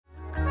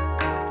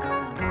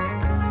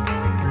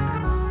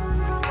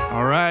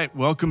All right,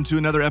 welcome to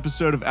another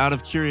episode of Out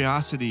of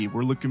Curiosity.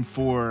 We're looking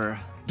for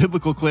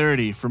biblical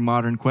clarity for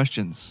modern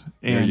questions.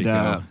 There you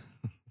go.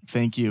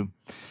 Thank you.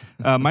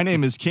 My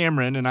name is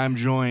Cameron, and I'm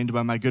joined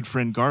by my good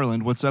friend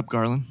Garland. What's up,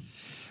 Garland?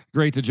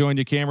 Great to join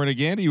you, Cameron,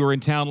 again. You were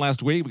in town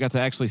last week. We got to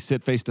actually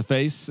sit face to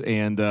face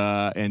and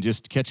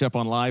just catch up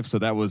on live. So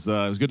that was it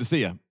was good to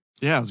see you.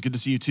 Yeah, it was good to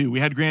see you too. We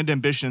had grand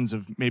ambitions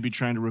of maybe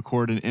trying to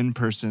record an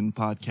in-person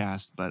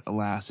podcast, but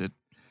alas,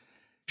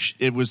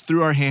 it was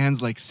through our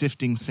hands like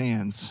sifting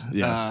sands.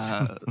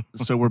 Yes.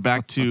 So we're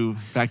back to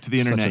the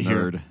internet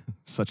here.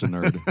 Such a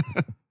nerd.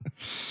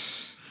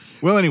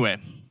 Well, anyway,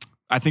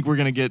 I think we're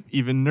going to get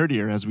even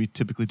nerdier as we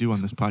typically do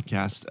on this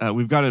podcast.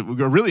 We've got a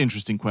really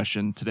interesting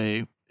question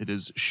today. It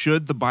is,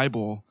 should the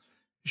Bible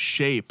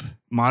shape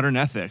modern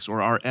ethics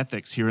or our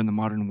ethics here in the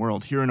modern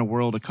world, here in a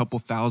world a couple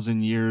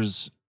thousand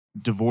years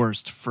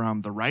divorced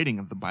from the writing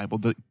of the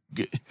Bible?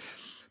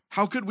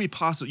 How could we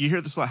possibly, you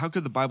hear this a lot, how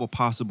could the Bible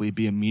possibly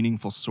be a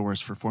meaningful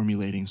source for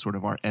formulating sort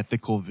of our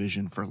ethical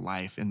vision for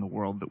life in the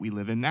world that we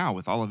live in now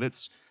with all of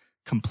its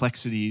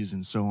complexities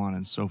and so on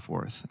and so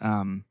forth?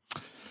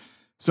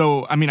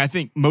 So, I mean, I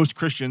think most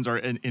Christians are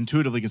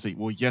intuitively going to say,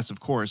 well, yes, of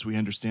course, we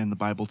understand the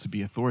Bible to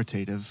be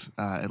authoritative,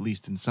 at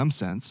least in some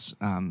sense,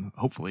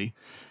 hopefully.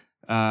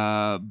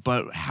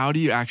 But how do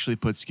you actually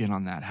put skin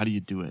on that? How do you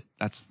do it?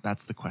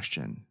 That's the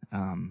question.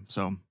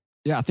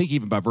 Yeah, I think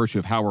even by virtue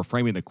of how we're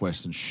framing the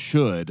question,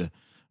 should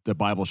the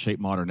Bible shape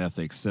modern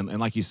ethics? And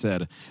like you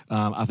said,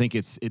 I think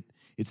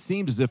it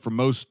seems as if for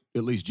most,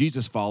 at least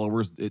Jesus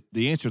followers,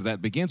 the answer to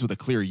that begins with a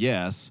clear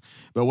yes.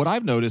 But what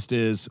I've noticed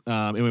is,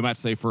 and we might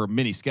say for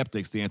many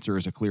skeptics, the answer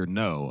is a clear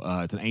no.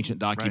 It's an ancient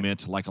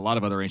document, like a lot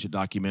of other ancient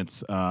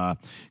documents,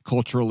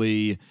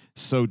 culturally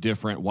so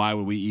different. Why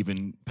would we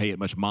even pay it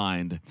much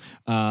mind?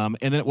 And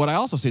then what I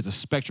also say is a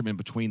spectrum in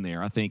between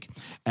there. I think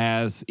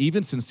as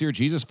even sincere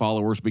Jesus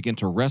followers begin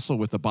to wrestle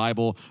with the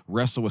Bible,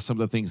 wrestle with some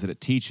of the things that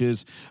it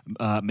teaches,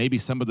 maybe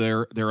some of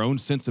their own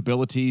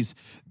sensibilities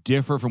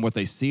differ from what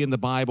they see in the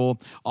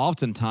Bible.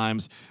 Oftentimes,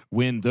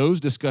 when those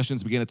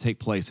discussions begin to take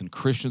place and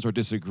Christians are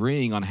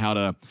disagreeing on how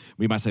to,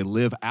 we might say,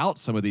 live out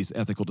some of these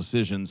ethical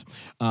decisions,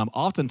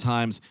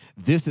 oftentimes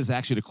this is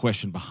actually the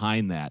question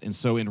behind that. And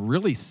so in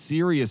really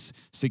serious,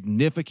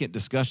 significant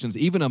discussions,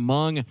 even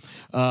among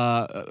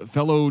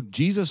fellow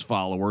Jesus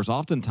followers,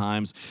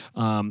 oftentimes,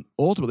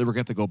 ultimately, we're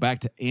going to go back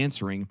to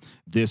answering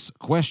this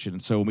question.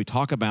 And so when we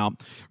talk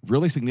about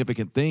really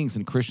significant things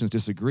and Christians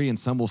disagree, and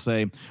some will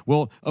say,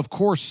 well, of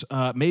course,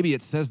 maybe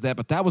it says that,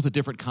 but that was a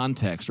different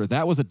context, or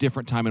that was a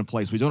different time and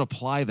place. We don't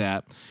apply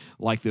that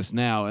like this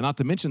now. And not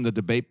to mention the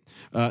debate,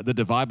 the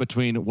divide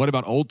between what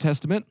about Old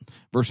Testament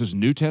versus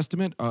New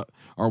Testament?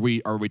 Are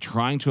we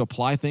trying to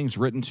apply things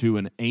written to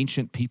an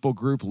ancient people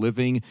group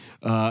living,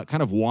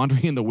 kind of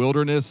wandering in the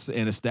wilderness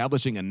and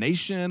establishing a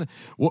nation?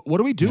 What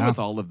do we do with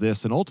all of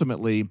this? And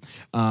ultimately,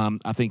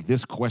 I think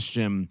this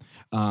question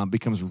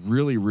becomes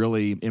really,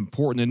 really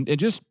important. And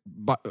just,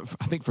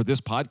 I think for this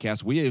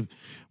podcast,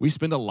 we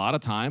spend a lot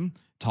of time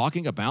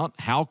talking about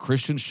how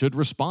Christians should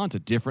respond to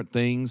different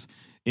things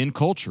in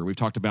culture. We've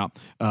talked about,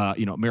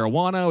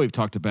 marijuana. We've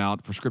talked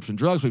about prescription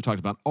drugs. We've talked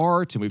about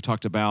art, and we've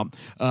talked about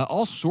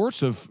all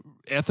sorts of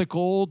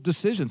ethical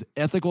decisions,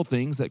 ethical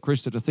things that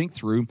Christians have to think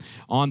through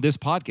on this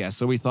podcast.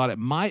 So we thought it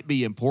might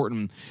be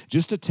important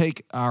just to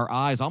take our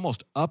eyes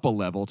almost up a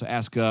level to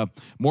ask a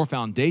more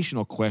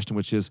foundational question,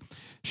 which is,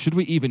 should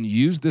we even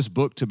use this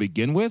book to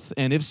begin with?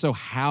 And if so,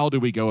 how do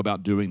we go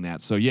about doing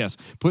that? So yes,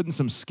 putting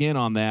some skin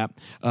on that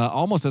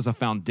almost as a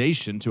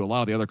foundation to a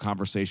lot of the other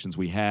conversations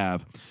we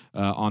have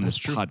on this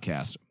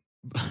podcast.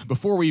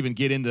 Before we even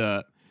get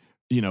into,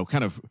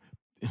 kind of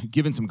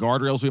given some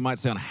guardrails, we might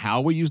say, on how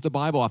we use the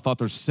Bible, I thought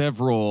there's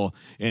several,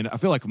 and I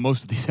feel like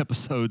most of these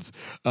episodes,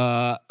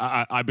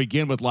 I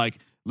begin with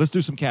let's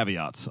do some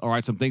caveats, all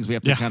right? Some things we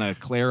have to kind of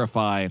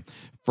clarify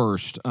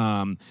first.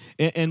 And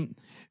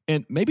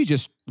maybe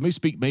just, let me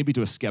speak maybe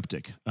to a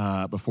skeptic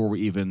before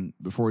we even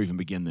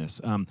begin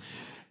this.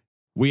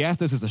 We ask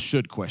this as a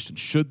should question.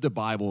 Should the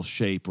Bible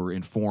shape or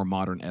inform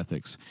modern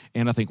ethics?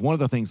 And I think one of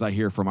the things I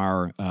hear from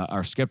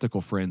our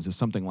skeptical friends is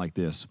something like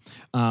this.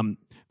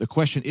 The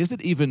question, is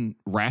it even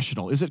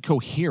rational? Is it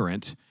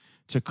coherent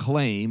to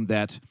claim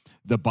that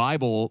the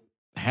Bible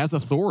has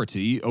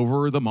authority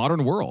over the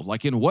modern world?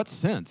 Like, in what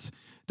sense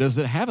does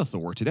it have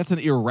authority? That's an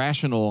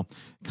irrational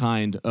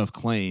kind of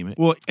claim.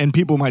 Well, and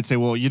people might say,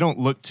 well, you don't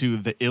look to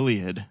the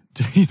Iliad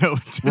to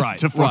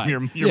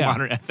form your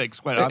modern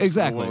ethics. Quite obviously.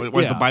 Exactly. Why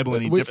is the Bible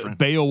any different?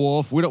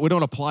 Beowulf. We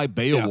don't apply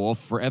Beowulf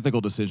for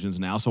ethical decisions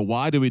now. So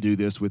why do we do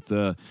this with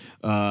the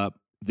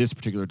this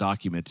particular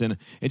document? And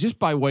just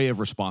by way of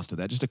response to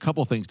that, just a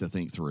couple things to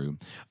think through.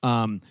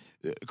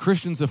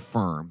 Christians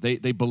affirm,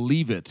 they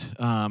believe it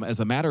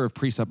as a matter of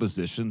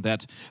presupposition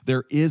that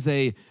there is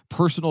a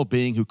personal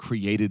being who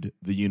created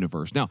the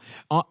universe. Now,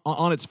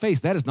 on its face,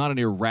 that is not an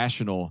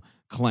irrational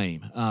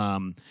claim.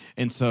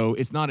 And so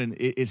it's not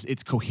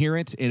it's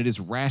coherent and it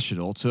is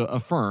rational to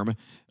affirm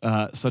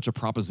such a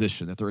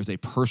proposition that there is a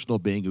personal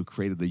being who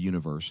created the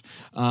universe.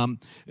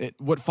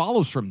 What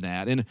follows from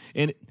that,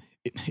 and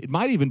it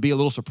might even be a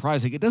little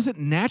surprising. It doesn't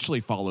naturally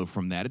follow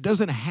from that. It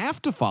doesn't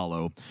have to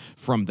follow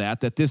from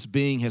that this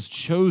being has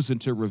chosen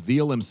to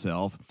reveal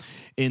himself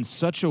in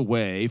such a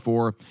way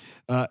for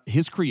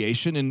his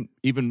creation, and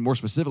even more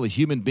specifically,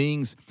 human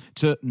beings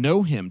to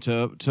know him,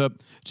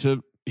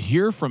 to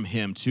hear from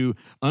him, to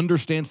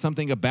understand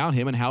something about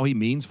him and how he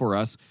means for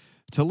us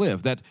to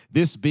live. That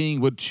this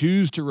being would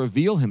choose to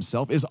reveal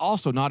himself is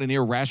also not an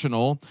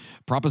irrational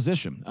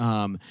proposition.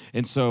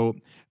 And so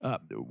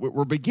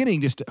we're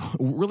beginning just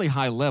really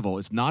high level.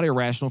 It's not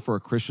irrational for a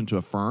Christian to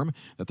affirm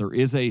that there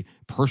is a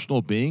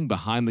personal being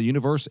behind the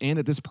universe and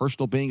that this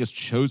personal being has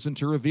chosen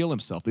to reveal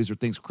himself. These are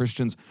things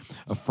Christians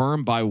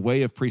affirm by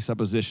way of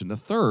presupposition. The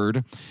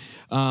third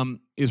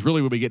is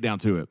really when we get down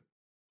to it.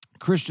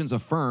 Christians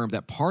affirm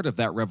that part of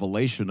that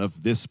revelation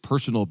of this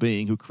personal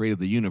being who created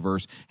the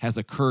universe has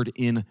occurred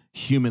in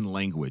human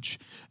language.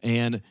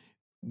 And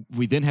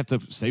we then have to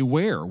say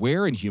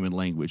where in human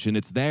language. And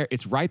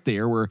it's right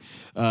there where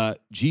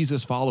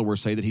Jesus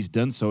followers say that he's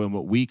done so in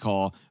what we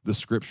call the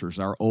scriptures,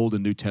 our Old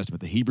and New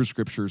Testament, the Hebrew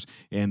scriptures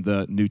and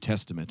the New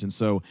Testament. And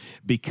so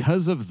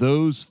because of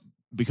those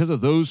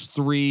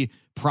three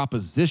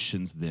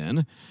propositions,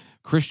 then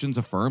Christians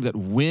affirm that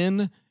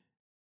when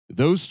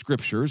those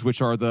scriptures,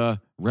 which are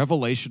the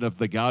revelation of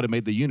the God who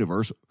made the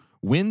universe,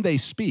 when they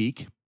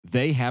speak,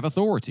 they have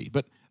authority.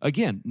 But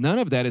again, none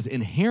of that is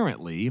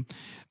inherently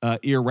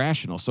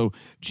irrational. So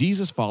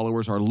Jesus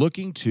followers are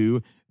looking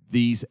to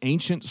these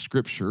ancient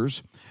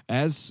scriptures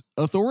as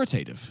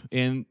authoritative,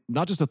 and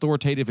not just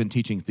authoritative in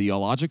teaching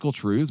theological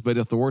truths, but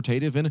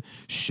authoritative in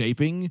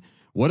shaping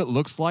what it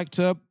looks like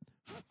to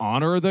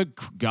honor the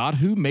God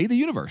who made the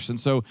universe. And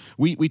so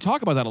we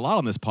talk about that a lot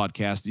on this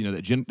podcast,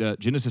 that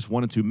Genesis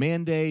 1 and 2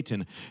 mandate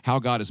and how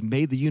God has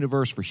made the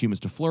universe for humans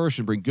to flourish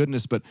and bring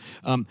goodness. But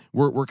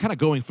we're kind of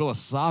going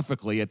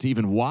philosophically at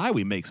even why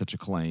we make such a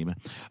claim.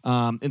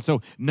 And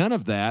so none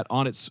of that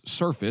on its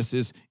surface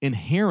is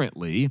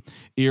inherently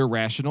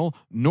irrational,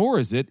 nor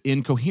is it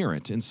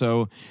incoherent. And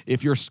so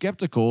if you're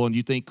skeptical and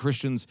you think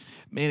Christians,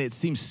 man, it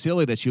seems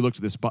silly that you look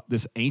to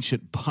this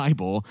ancient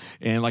Bible,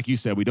 and like you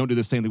said, we don't do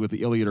the same thing with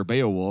the Iliad or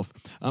Beowulf,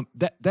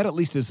 that at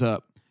least is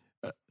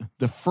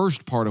the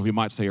first part of, we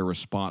might say, a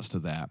response to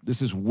that.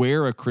 This is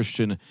where a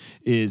Christian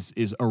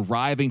is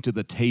arriving to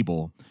the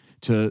table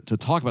to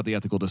talk about the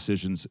ethical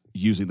decisions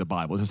using the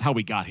Bible. This is how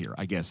we got here,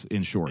 I guess,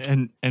 in short.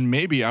 And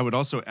maybe I would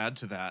also add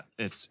to that,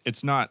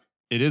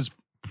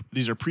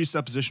 these are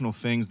presuppositional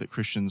things that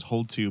Christians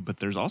hold to, but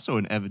there's also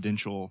an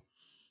evidential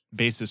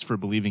basis for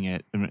believing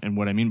it. And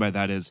what I mean by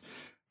that is,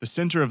 the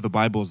center of the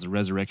Bible is the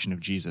resurrection of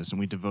Jesus, and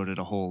we devoted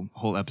a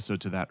whole episode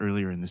to that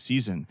earlier in the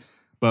season.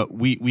 But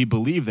we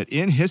believe that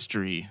in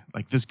history,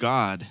 like this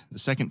God, the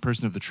second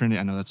person of the Trinity,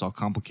 I know that's all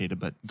complicated,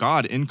 but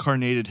God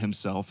incarnated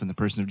himself in the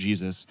person of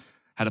Jesus,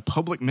 had a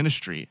public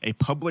ministry, a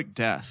public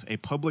death, a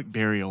public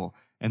burial,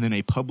 and then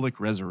a public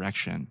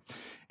resurrection.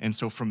 And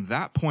so from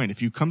that point,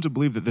 if you come to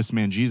believe that this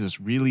man Jesus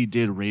really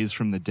did raise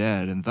from the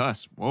dead, and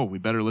thus, we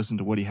better listen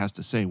to what he has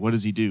to say. What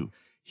does he do?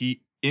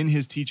 He, in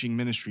his teaching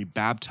ministry,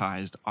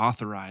 baptized,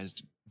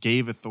 authorized,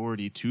 gave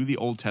authority to the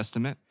Old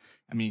Testament.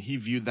 I mean, he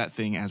viewed that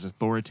thing as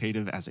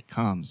authoritative as it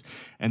comes.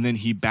 And then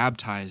he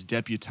baptized,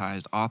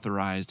 deputized,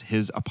 authorized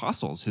his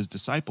apostles, his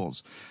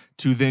disciples,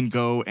 to then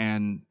go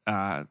and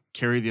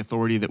carry the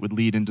authority that would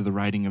lead into the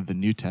writing of the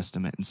New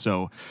Testament. And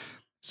so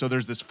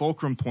there's this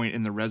fulcrum point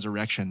in the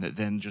resurrection that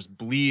then just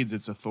bleeds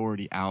its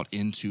authority out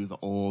into the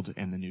Old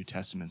and the New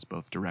Testaments,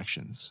 both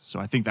directions. So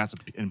I think that's an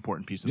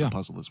important piece of the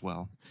puzzle as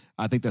well.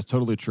 I think that's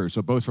totally true.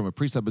 So both from a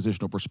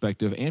presuppositional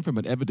perspective and from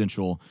an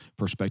evidential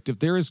perspective,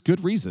 there is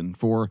good reason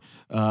for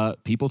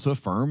people to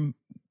affirm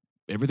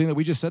everything that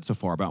we just said so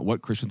far about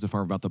what Christians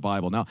affirm about the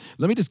Bible. Now,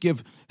 let me just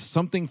give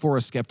something for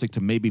a skeptic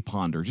to maybe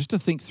ponder, just to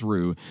think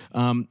through,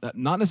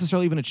 not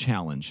necessarily even a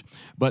challenge,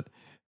 but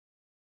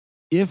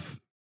if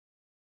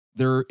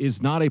there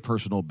is not a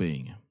personal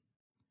being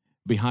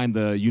behind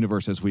the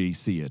universe as we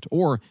see it,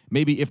 or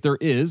maybe if there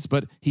is,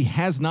 but he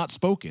has not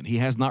spoken, he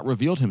has not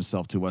revealed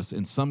himself to us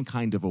in some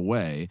kind of a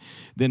way,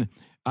 then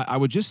I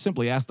would just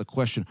simply ask the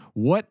question,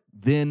 what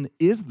then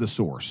is the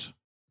source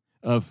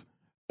of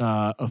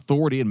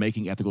authority in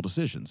making ethical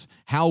decisions?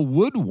 How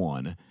would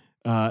one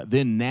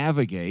then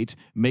navigate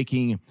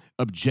making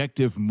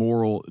objective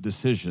moral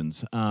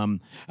decisions?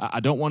 I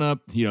don't want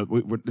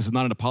to, this is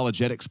not an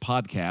apologetics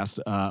podcast,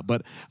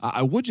 but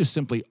I would just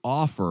simply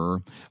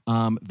offer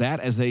that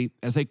as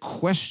a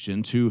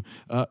question to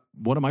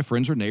one of my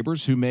friends or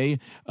neighbors who may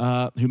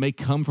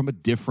come from a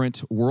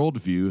different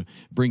worldview,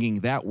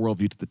 bringing that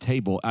worldview to the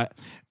table.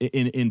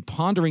 In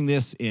pondering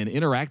this, in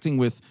interacting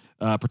with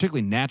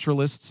particularly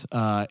naturalists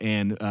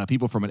and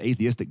people from an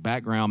atheistic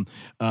background,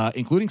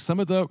 including some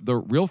of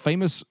the real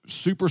famous,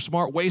 super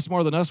smart, way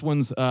smarter than us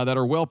ones that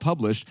are well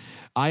published,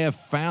 I have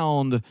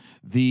found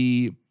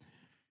the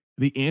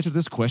answer to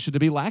this question to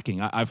be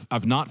lacking.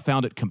 I've not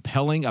found it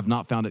compelling. I've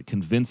not found it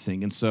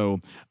convincing. And so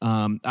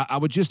I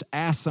would just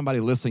ask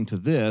somebody listening to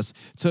this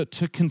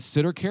to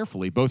consider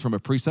carefully, both from a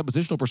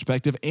presuppositional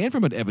perspective and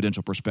from an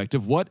evidential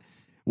perspective, what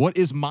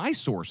is my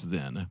source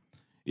then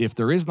if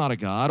there is not a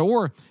God,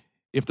 or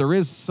if there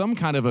is some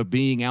kind of a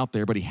being out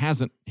there, but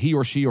he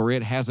or she or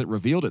it hasn't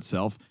revealed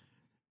itself,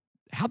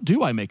 how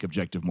do I make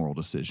objective moral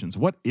decisions?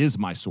 What is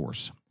my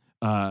source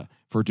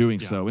for doing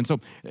so? And so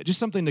just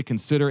something to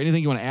consider.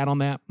 Anything you want to add on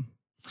that?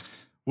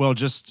 Well,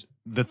 just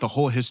that the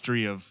whole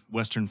history of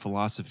Western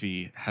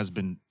philosophy has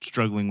been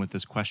struggling with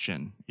this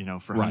question,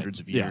 for hundreds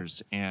of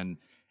years.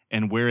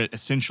 And where it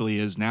essentially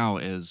is now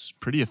is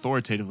pretty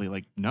authoritatively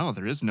like, no,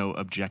 there is no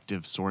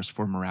objective source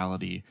for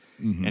morality.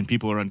 Mm-hmm. And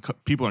people are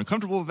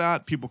uncomfortable with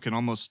that. People can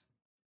almost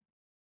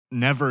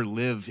never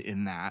live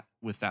in that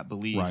with that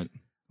belief. Right.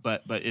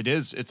 But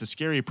it's a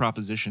scary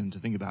proposition to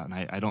think about. And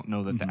I don't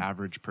know that the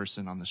average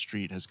person on the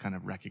street has kind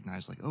of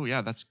recognized like, oh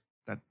yeah, that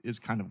is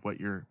kind of what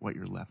you're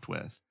left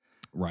with.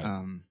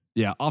 Right.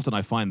 Yeah, often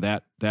I find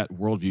that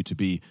worldview to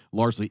be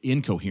largely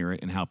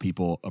incoherent in how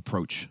people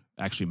approach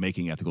actually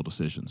making ethical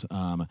decisions.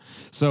 A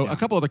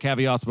couple other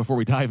caveats before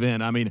we dive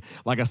in. I mean,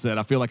 like I said,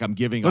 I feel like I'm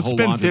giving a whole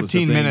laundry list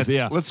of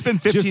things. Let's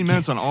spend 15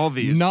 minutes on all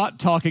these. Not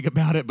talking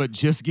about it, but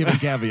just giving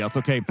caveats.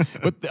 Okay,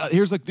 but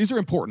these are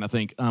important, I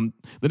think.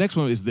 The next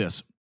one is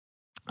this.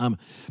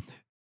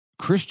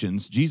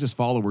 Christians, Jesus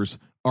followers,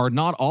 are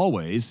not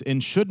always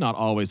and should not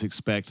always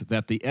expect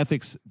that the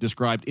ethics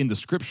described in the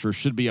Scripture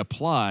should be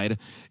applied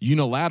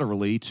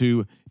unilaterally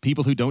to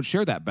people who don't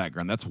share that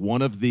background. That's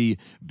one of the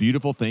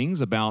beautiful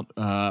things about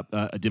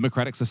a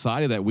democratic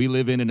society that we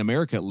live in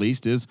America, at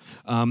least, is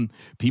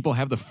people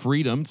have the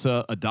freedom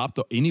to adopt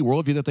any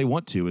worldview that they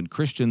want to. And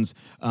Christians,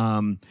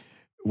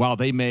 while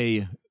they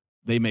may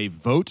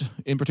vote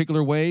in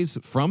particular ways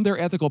from their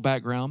ethical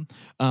background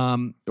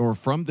or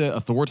from the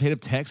authoritative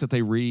text that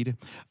they read.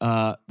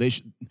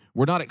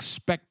 We're not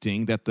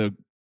expecting that the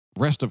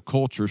rest of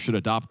culture should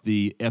adopt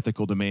the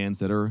ethical demands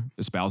that are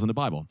espoused in the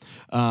Bible.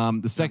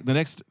 The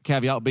next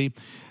caveat would be,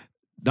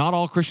 not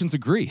all Christians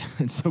agree.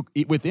 And so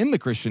within the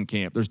Christian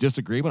camp, there's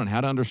disagreement on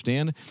how to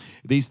understand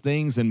these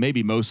things. And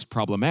maybe most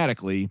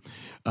problematically,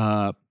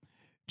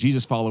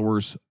 Jesus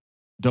followers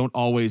don't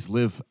always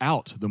live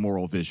out the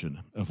moral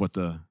vision of what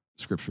the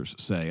Scriptures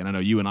say. And I know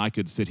you and I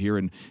could sit here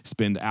and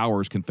spend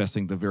hours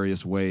confessing the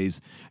various ways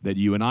that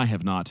you and I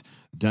have not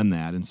done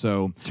that. And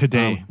so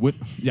today,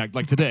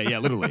 like today,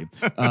 literally.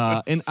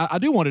 And I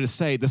do wanted to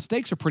say the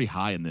stakes are pretty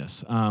high in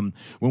this. When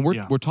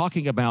we're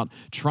talking about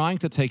trying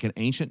to take an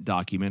ancient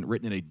document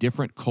written in a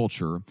different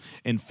culture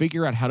and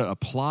figure out how to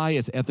apply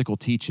its ethical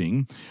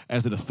teaching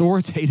as an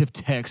authoritative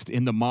text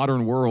in the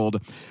modern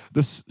world,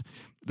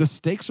 the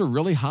stakes are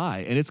really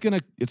high, and it's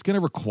gonna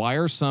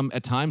require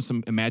at times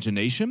some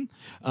imagination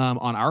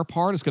on our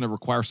part. It's gonna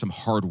require some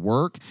hard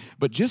work,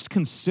 but just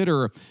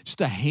consider just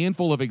a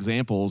handful of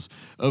examples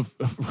of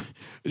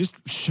just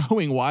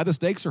showing why the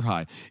stakes are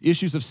high.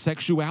 Issues of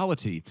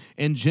sexuality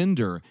and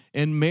gender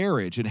and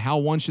marriage and how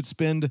one should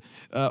spend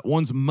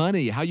one's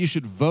money, how you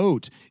should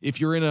vote if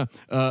you're in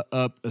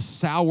a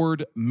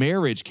soured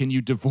marriage. Can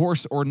you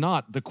divorce or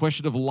not? The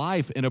question of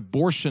life and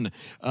abortion,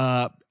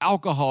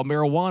 alcohol,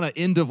 marijuana,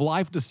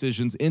 end-of-life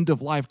decisions,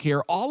 end-of-life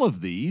care, all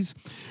of these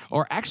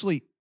are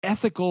actually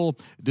ethical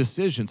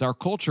decisions. Our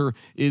culture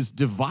is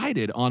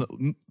divided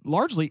on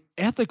largely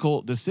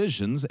ethical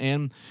decisions,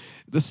 and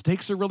the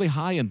stakes are really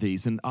high in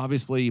these. And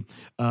obviously,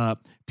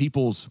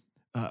 people's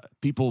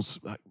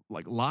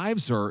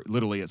lives are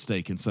literally at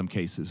stake in some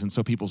cases. And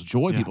so people's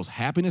joy, people's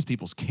happiness,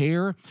 people's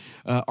care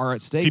are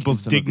at stake.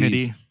 People's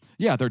dignity.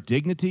 Their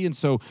dignity. And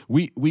so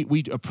we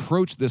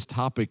approach this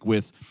topic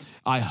with,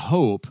 I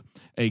hope,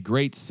 a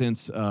great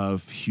sense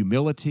of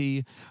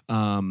humility,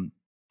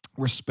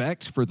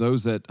 respect for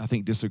those that I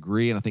think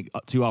disagree. And I think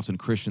too often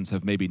Christians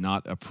have maybe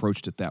not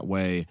approached it that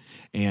way.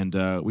 And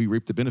we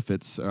reap the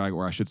benefits,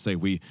 or I should say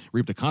we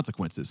reap the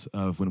consequences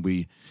of when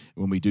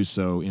we do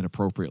so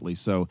inappropriately.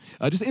 So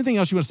just anything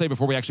else you want to say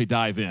before we actually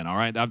dive in, all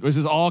right? This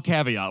is all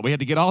caveat. We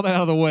had to get all that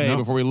out of the way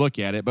before we look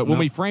at it. But when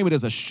we frame it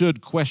as a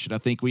should question, I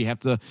think we have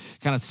to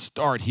kind of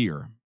start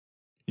here.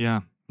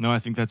 Yeah. No, I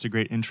think that's a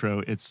great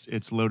intro.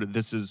 It's loaded.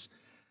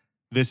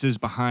 This is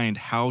behind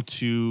how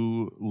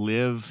to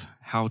live,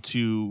 how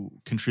to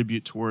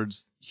contribute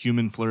towards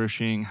human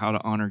flourishing, how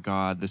to honor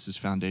God. This is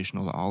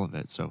foundational to all of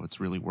it. So it's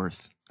really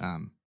worth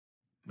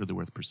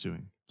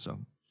pursuing. So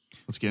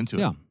let's get into it.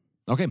 Yeah.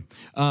 Okay.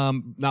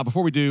 Now,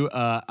 before we do,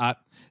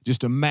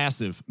 just a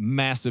massive,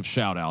 massive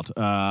shout out,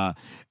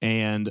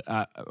 and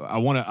I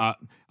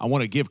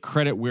want to give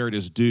credit where it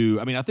is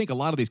due. I mean, I think a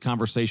lot of these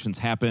conversations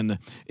happen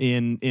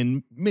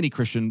in many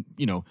Christian,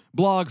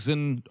 blogs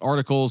and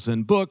articles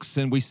and books,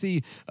 and we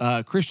see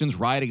Christians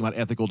writing about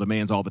ethical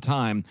demands all the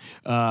time,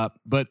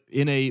 but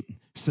in a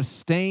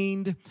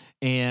sustained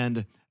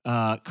and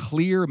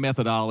clear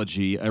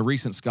methodology. A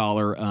recent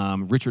scholar,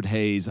 Richard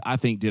Hayes, I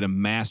think did a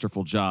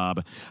masterful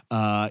job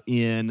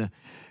in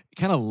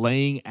kind of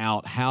laying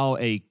out how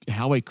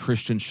a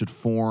Christian should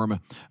form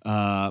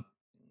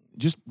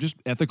just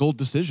ethical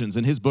decisions.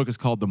 And his book is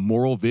called The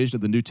Moral Vision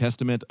of the New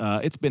Testament.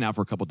 It's been out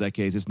for a couple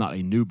decades. It's not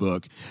a new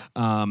book,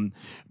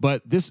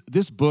 but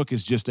this book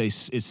is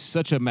is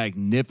such a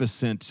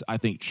magnificent, I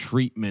think,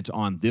 treatment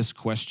on this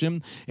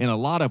question. And a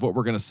lot of what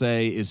we're going to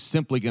say is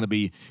simply going to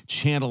be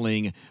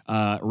channeling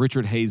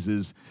Richard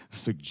Hays's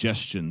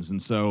suggestions.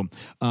 And so,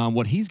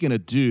 what he's going to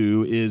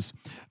do is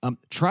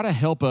try to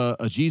help a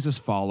Jesus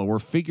follower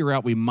figure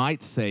out, we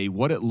might say,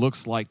 what it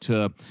looks like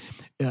to.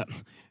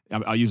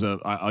 I'll use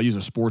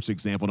a sports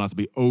example, not to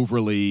be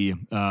overly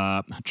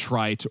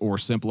trite or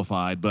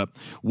simplified, but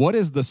what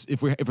is this?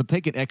 If we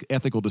take an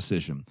ethical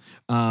decision,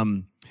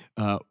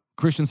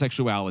 Christian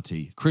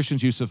sexuality,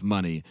 Christians' use of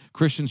money,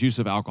 Christians' use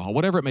of alcohol,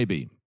 whatever it may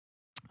be,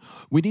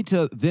 we need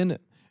to then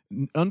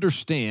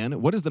understand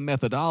what is the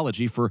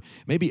methodology for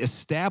maybe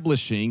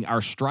establishing our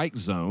strike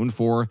zone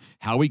for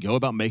how we go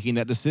about making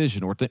that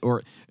decision, or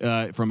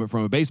from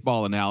a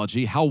baseball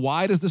analogy, how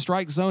wide is the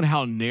strike zone?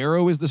 How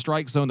narrow is the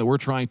strike zone that we're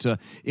trying to,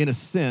 in a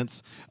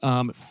sense,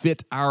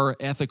 fit our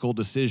ethical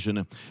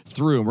decision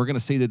through? And we're going to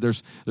see that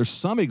there's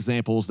some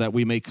examples that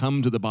we may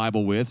come to the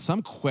Bible with,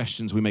 some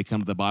questions we may come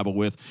to the Bible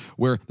with,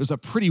 where there's a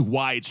pretty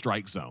wide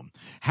strike zone.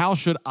 How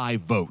should I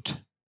vote?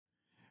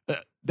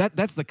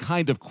 That's the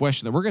kind of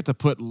question that we're going to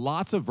put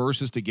lots of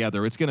verses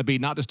together. It's going to be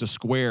not just a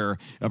square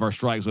of our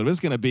strike zone. It's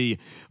going to be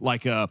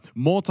like a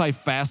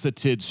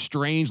multifaceted,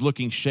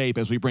 strange-looking shape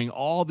as we bring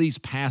all these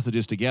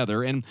passages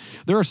together. And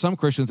there are some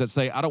Christians that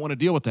say, I don't want to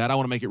deal with that. I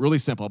want to make it really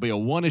simple. I'll be a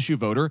one-issue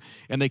voter.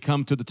 And they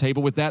come to the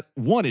table with that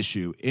one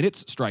issue in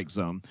its strike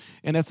zone.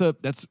 And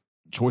that's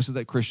choices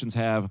that Christians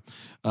have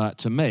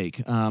to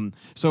make.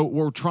 So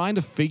we're trying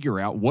to figure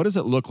out, what does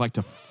it look like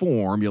to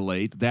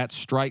formulate that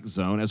strike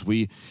zone as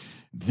we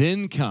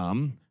then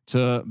come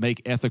to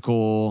make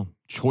ethical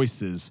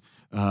choices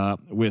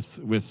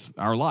with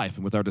our life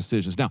and with our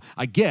decisions. Now,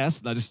 I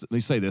guess, let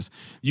me say this,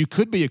 you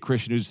could be a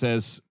Christian who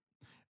says,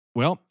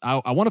 well,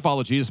 I want to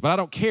follow Jesus, but I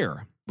don't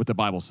care what the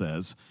Bible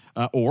says.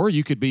 Or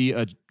you could be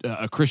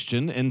a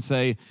Christian and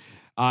say,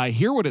 I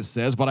hear what it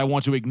says, but I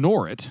want to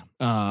ignore it.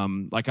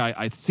 Like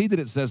I see that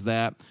it says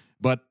that,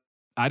 but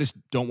I just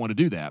don't want to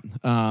do that.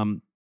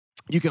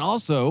 You can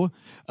also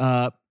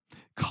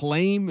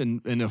claim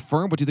and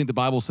affirm what you think the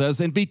Bible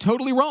says and be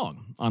totally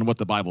wrong on what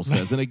the Bible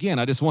says. And again,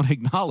 I just want to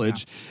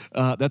acknowledge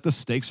that the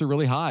stakes are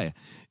really high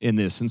in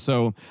this. And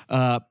so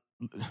now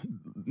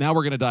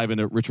we're going to dive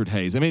into Richard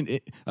Hays. I mean,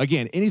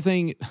 again,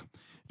 anything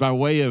by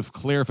way of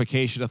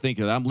clarification, I think,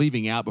 that I'm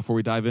leaving out before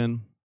we dive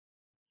in?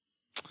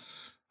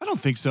 I don't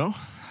think so.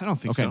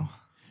 So.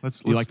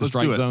 Let's like the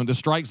strike zone? Does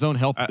strike zone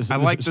help? I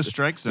like the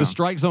strike zone. Does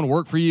strike zone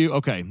work for you?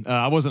 Okay,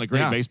 I wasn't a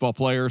great baseball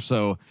player,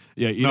 so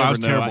you never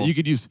know. Terrible.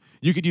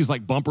 You could use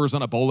like bumpers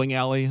on a bowling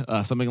alley,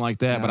 something like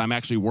that. But I'm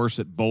actually worse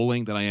at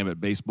bowling than I am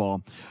at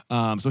baseball.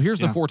 So here's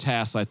the 4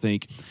 tasks I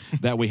think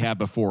that we have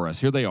before us.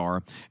 Here they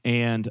are,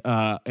 and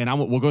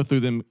we'll go through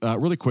them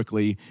really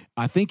quickly.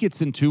 I think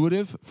it's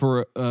intuitive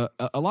for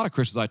a lot of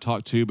Christians I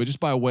talk to, but just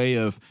by way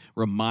of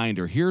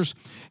reminder, here's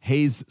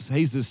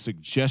Hays's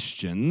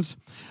suggestions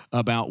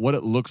about what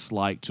it looks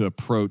like to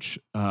approach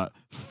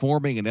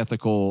forming an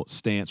ethical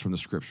stance from the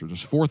Scriptures.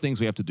 There's 4 things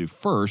we have to do.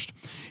 First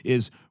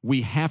is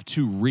we have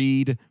to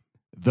read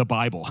the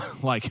Bible,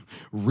 like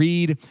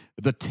read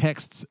the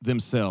texts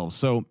themselves.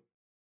 So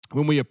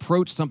when we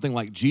approach something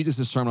like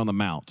Jesus' Sermon on the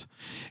Mount,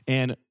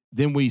 and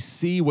then we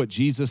see what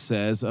Jesus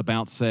says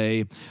about,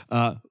 say,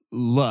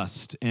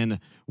 lust and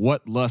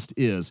what lust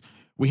is,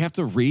 we have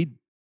to read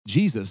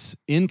Jesus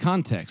in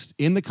context,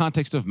 in the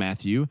context of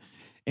Matthew,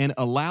 and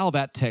allow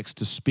that text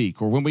to speak.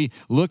 Or when we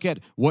look at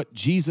what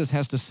Jesus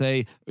has to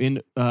say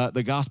in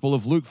the Gospel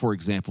of Luke, for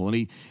example,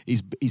 and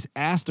he's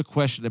asked a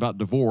question about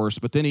divorce,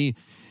 but then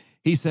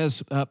he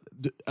says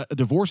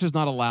divorce is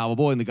not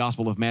allowable in the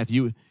Gospel of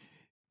Matthew,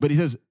 but he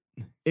says,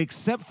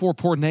 except for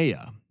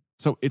porneia.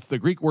 So it's the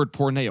Greek word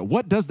porneia.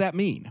 What does that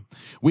mean?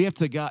 We have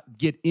to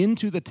get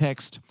into the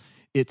text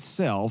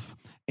itself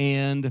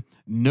and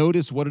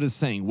notice what it is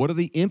saying. What are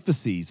the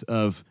emphases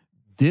of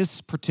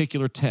this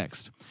particular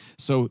text?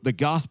 So the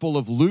Gospel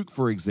of Luke,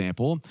 for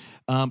example,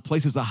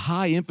 places a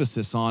high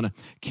emphasis on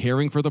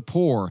caring for the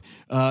poor.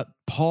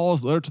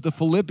 Paul's letter to the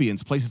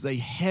Philippians places a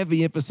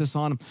heavy emphasis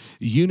on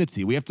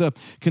unity. We have to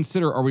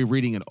consider, are we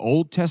reading an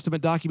Old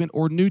Testament document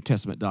or New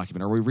Testament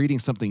document? Are we reading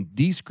something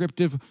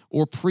descriptive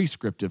or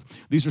prescriptive?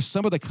 These are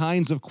some of the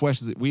kinds of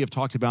questions that we have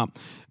talked about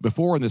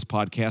before in this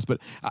podcast, but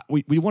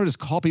we want to just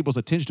call people's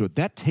attention to it.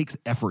 That takes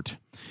effort.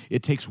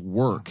 It takes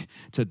work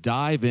to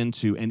dive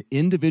into an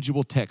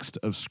individual text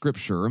of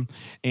Scripture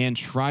and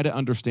try to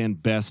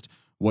understand best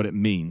what it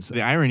means.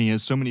 The irony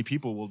is so many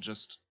people will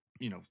just,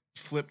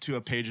 flip to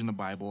a page in the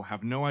Bible,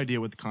 have no idea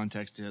what the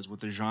context is,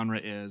 what the genre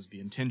is, the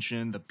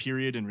intention, the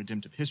period and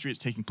redemptive history it's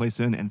taking place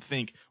in, and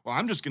think, well,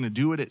 I'm just going to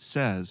do what it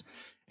says,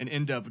 and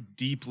end up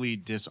deeply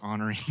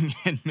dishonoring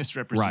and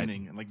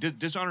misrepresenting, and like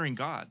dishonoring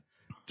God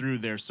through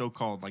their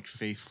so-called like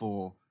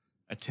faithful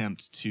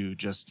attempt to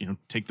just,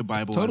 take the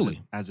Bible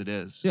as it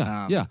is.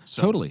 Yeah,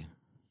 totally.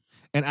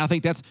 And I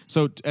think that's,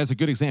 so as a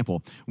good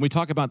example, when we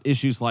talk about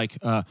issues like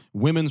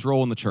women's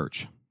role in the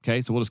church,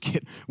 Okay, so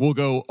we'll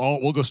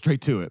go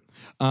straight to it.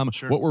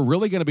 Sure. What we're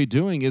really going to be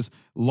doing is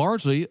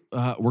largely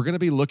we're going to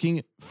be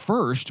looking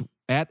first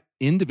at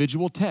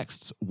individual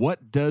texts.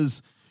 What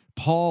does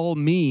Paul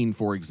mean,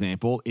 for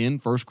example, in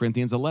 1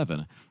 Corinthians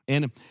 11?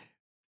 And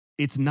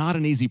it's not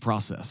an easy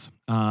process.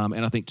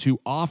 And I think too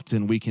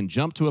often we can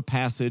jump to a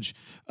passage,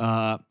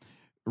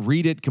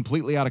 read it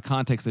completely out of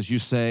context, as you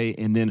say,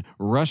 and then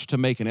rush to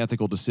make an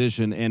ethical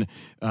decision. And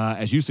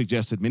as you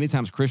suggested, many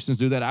times Christians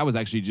do that. I was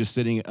actually just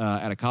sitting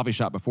at a coffee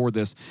shop before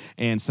this,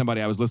 and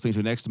somebody I was listening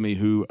to next to me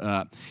who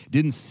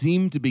didn't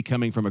seem to be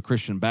coming from a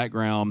Christian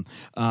background,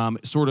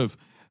 sort of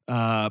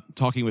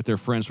talking with their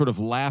friends, sort of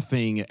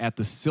laughing at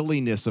the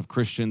silliness of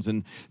Christians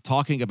and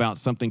talking about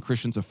something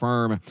Christians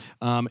affirm.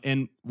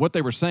 And what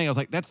they were saying, I was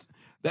like,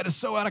 that is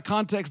so out of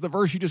context. The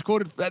verse you just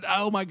quoted,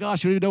 oh my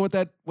gosh, you don't even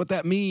know what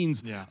that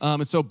means. Yeah.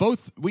 And so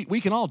both, we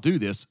can all do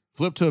this,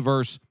 flip to a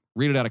verse,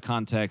 read it out of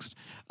context,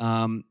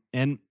 and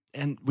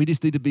we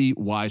just need to be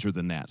wiser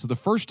than that. So the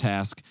first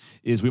task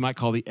is we might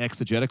call the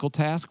exegetical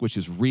task, which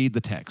is read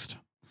the text.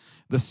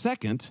 The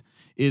second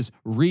is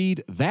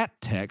read that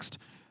text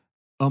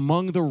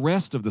among the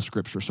rest of the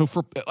scripture. So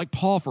for like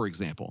Paul, for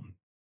example,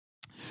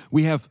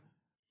 we have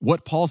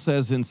what Paul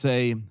says in,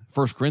 say,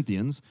 1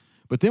 Corinthians,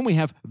 but then we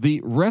have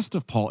the rest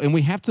of Paul, and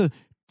we have to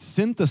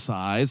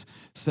synthesize,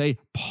 say,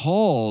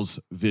 Paul's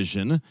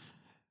vision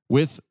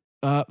with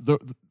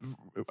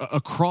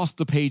across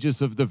the pages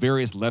of the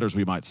various letters,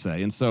 we might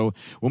say. And so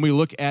when we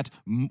look at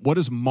what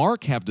does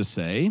Mark have to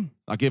say,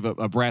 I'll give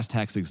a brass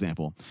tacks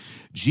example.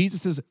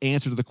 Jesus'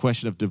 answer to the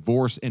question of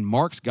divorce in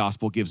Mark's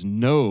gospel gives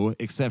no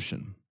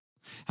exception.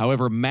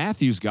 However,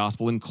 Matthew's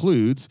gospel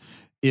includes,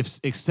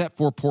 except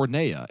for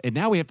porneia. And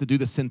now we have to do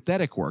the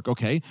synthetic work.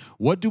 Okay,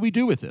 what do we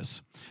do with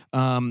this?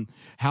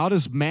 How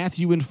does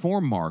Matthew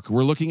inform Mark?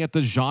 We're looking at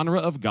the genre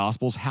of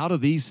gospels. How do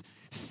these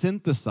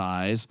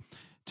synthesize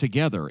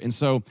together? And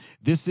so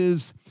this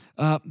is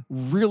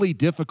really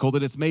difficult,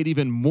 and it's made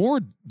even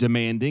more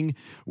demanding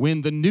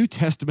when the New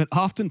Testament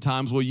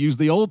oftentimes will use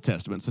the Old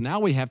Testament. So now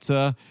we have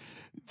to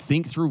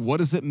think through, what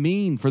does it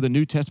mean for the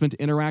New Testament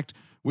to interact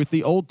with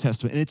the Old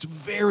Testament? And it's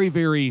very,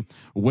 very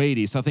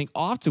weighty. So I think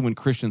often when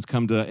Christians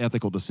come to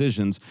ethical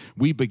decisions,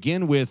 we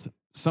begin with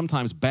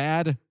sometimes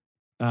bad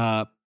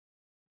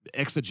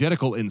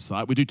exegetical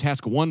insight. We do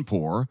task one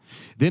poor.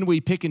 Then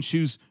we pick and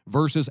choose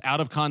verses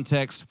out of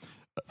context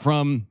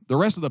from the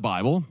rest of the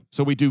Bible.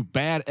 So we do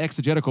bad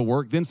exegetical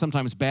work, then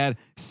sometimes bad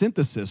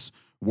synthesis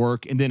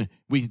work, and then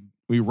we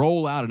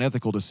roll out an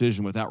ethical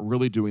decision without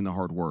really doing the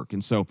hard work.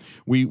 And so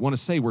we want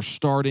to say we're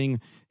starting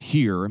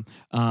here.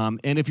 And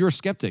if you're a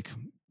skeptic,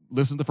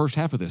 listen to the first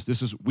half of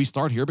this. We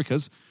start here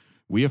because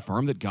we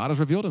affirm that God has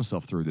revealed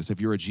himself through this.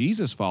 If you're a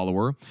Jesus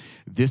follower,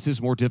 this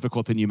is more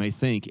difficult than you may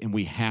think, and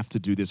we have to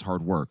do this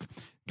hard work.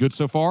 Good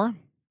so far?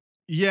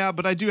 Yeah,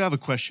 but I do have a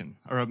question,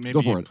 or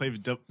maybe play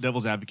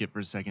devil's advocate for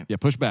a second. Yeah,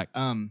 push back.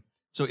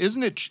 So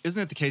isn't it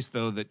the case,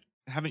 though, that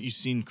haven't you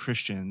seen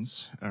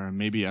Christians, or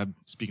maybe I'm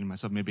speaking to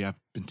myself, maybe I've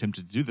been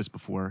tempted to do this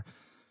before,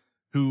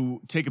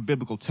 who take a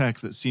biblical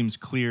text that seems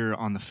clear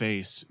on the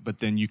face, but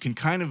then you can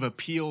kind of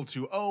appeal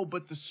to,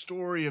 but the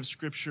story of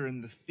Scripture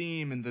and the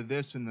theme and the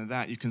this and the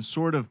that, you can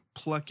sort of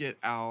pluck it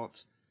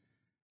out,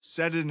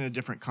 set it in a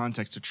different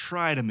context to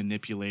try to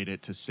manipulate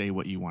it to say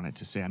what you want it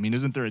to say. I mean,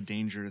 isn't there a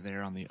danger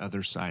there on the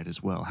other side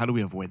as well? How do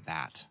we avoid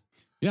that?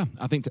 Yeah,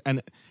 I think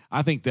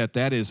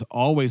that is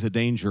always a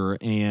danger,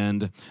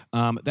 and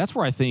that's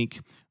where I think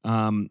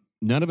none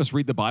of us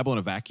read the Bible in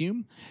a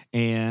vacuum,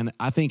 and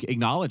I think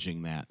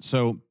acknowledging that.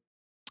 So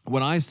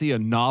when I see a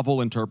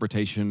novel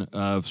interpretation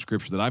of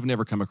Scripture that I've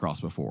never come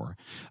across before,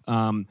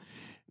 I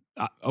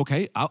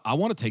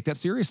want to take that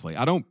seriously.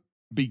 I don't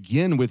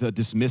begin with a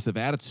dismissive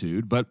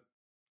attitude, but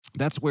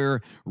that's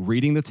where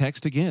reading the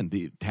text again,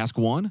 the task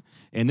one,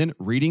 and then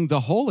reading the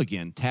whole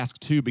again, task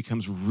two,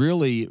 becomes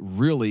really,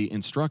 really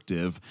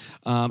instructive.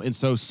 And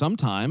so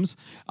sometimes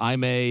I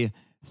may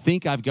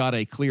think I've got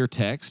a clear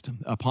text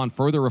upon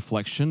further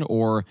reflection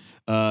or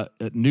a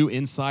new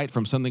insight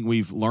from something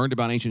we've learned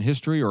about ancient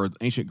history or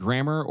ancient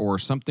grammar or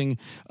something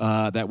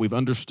that we've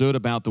understood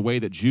about the way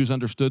that Jews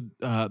understood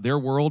their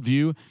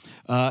worldview.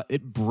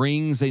 It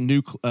brings a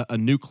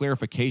new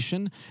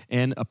clarification,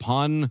 and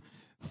upon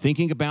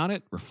thinking about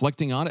it,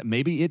 reflecting on it,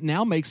 maybe it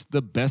now makes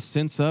the best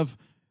sense of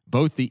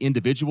both the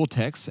individual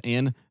texts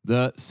and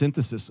the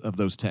synthesis of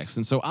those texts.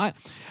 And so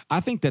I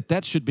think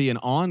that should be an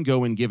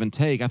ongoing give and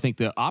take. I think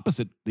the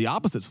opposite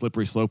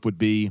slippery slope would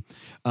be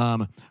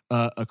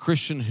a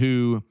Christian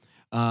who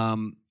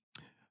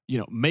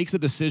makes a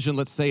decision,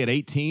 let's say at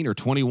 18 or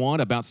 21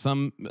 about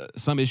some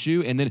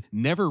issue, and then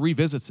never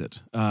revisits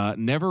it,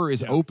 never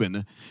is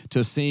open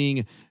to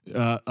seeing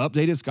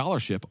updated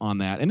scholarship on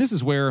that. And this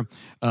is where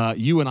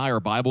you and I are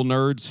Bible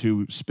nerds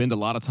who spend a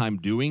lot of time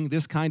doing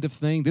this kind of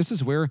thing. This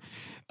is where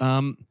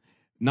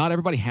not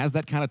everybody has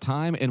that kind of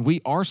time, and we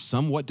are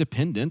somewhat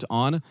dependent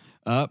on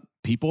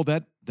people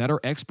that are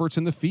experts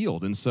in the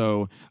field. And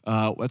so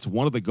that's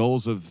one of the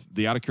goals of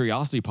the Out of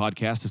Curiosity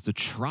podcast, is to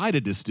try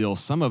to distill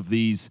some of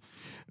these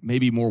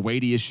maybe more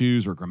weighty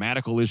issues or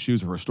grammatical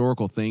issues or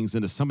historical things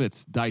into something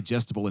that's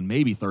digestible in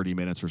maybe 30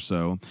 minutes or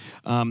so.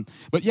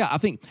 But yeah, I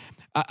think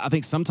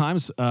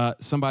sometimes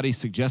somebody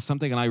suggests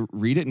something and I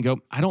read it and go,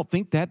 I don't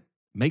think that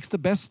makes the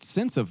best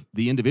sense of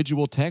the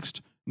individual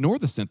text nor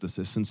the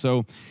synthesis. And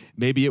so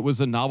maybe it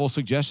was a novel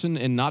suggestion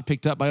and not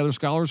picked up by other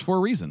scholars for a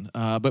reason.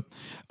 But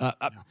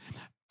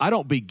I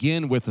don't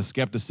begin with the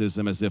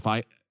skepticism as if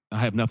I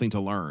have nothing to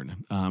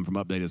learn from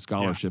updated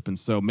scholarship. Yeah. And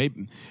so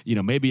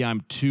maybe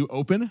I'm too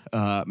open,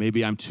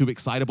 maybe I'm too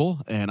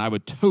excitable, and I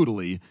would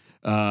totally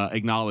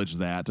acknowledge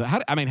that. How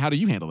do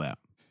you handle that?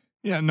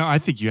 Yeah, no, I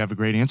think you have a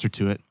great answer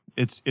to it.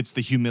 It's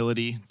the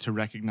humility to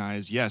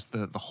recognize, yes,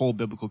 the whole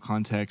biblical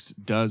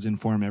context does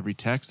inform every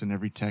text, and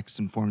every text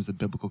informs the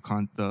biblical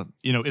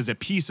is a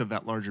piece of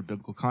that larger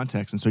biblical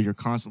context. And so you're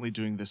constantly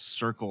doing this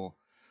circle,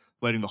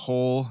 letting the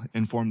whole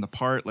inform the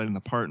part, letting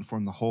the part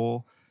inform the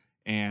whole.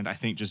 And I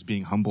think just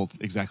being humbled,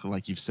 exactly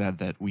like you've said,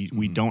 that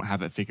we don't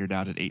have it figured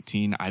out at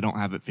 18. I don't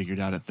have it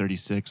figured out at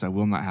 36. I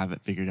will not have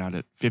it figured out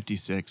at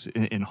 56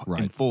 in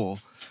full.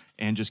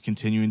 And just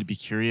continuing to be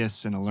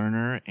curious and a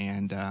learner.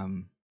 And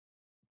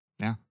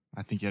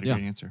I think you had a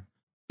great answer.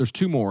 There's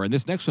two more, and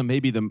this next one may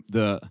be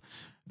the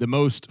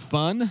most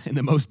fun and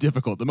the most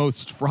difficult, the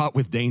most fraught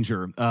with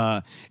danger.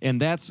 And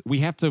that's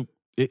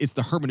it's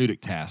the hermeneutic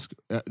task.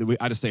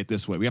 I just say it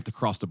this way. We have to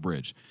cross the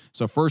bridge.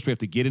 So first, we have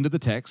to get into the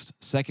text.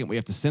 Second, we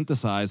have to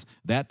synthesize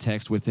that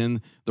text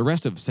within the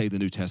rest of, say, the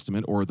New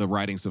Testament or the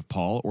writings of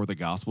Paul or the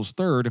Gospels.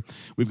 Third,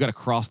 we've got to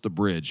cross the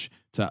bridge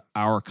to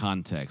our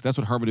context. That's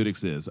what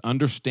hermeneutics is.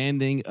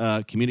 Understanding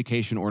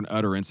communication or an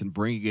utterance and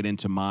bringing it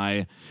into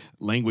my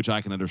language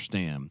I can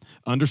understand.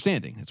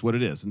 Understanding, that's what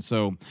it is. And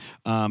so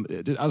I'll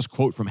just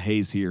quote from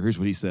Hayes here. Here's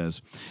what he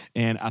says.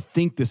 And I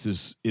think this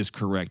is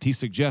correct. He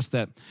suggests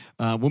that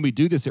when we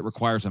do this, it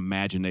requires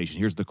imagination.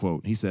 Here's the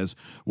quote. He says,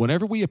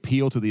 whenever we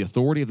appeal to the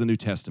authority of the New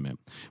Testament,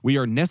 we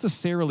are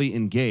necessarily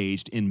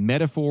engaged in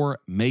metaphor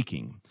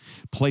making,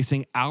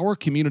 placing our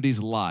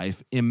community's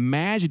life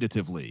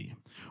imaginatively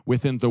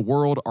within the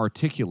world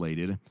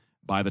articulated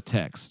by the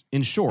text.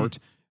 In short,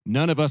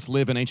 none of us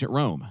live in ancient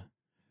Rome.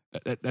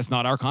 That's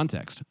not our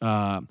context.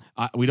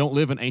 We don't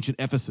live in ancient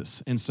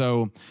Ephesus. And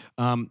so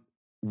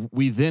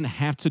we then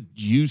have to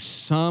use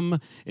some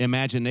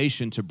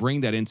imagination to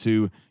bring that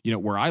into,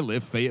 where I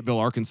live, Fayetteville,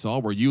 Arkansas,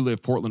 where you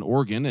live, Portland,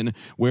 Oregon, and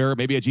where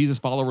maybe a Jesus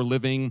follower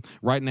living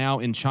right now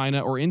in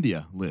China or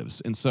India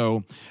lives. And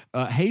so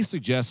Hayes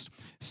suggests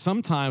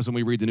sometimes when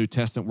we read the New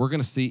Testament, we're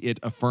going to see it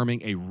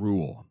affirming a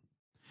rule,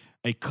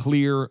 a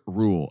clear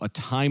rule, a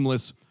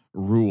timeless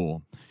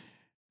rule.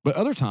 But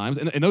other times,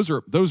 and those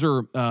are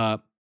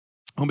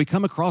when we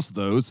come across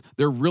those,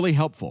 they're really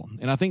helpful.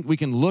 And I think we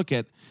can look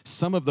at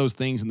some of those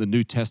things in the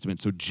New Testament.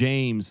 So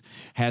James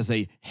has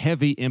a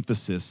heavy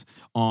emphasis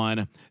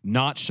on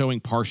not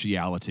showing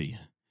partiality.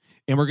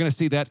 And we're going to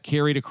see that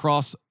carried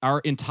across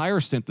our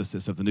entire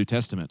synthesis of the New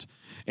Testament.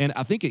 And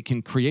I think it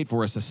can create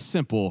for us a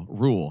simple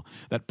rule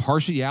that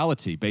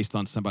partiality based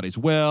on somebody's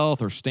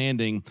wealth or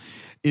standing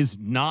is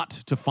not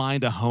to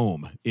find a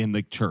home in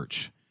the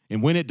church.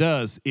 And when it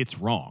does, it's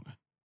wrong.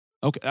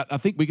 Okay, I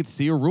think we could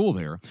see a rule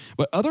there.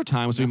 But other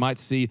times we might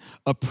see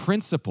a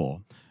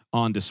principle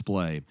on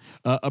display.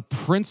 A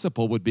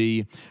principle would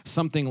be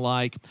something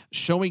like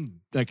showing,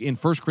 like in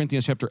 1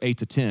 Corinthians chapter 8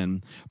 to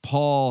 10,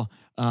 Paul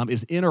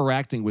is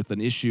interacting with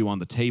an issue on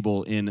the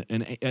table in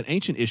an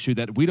ancient issue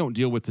that we don't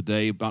deal with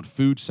today about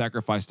food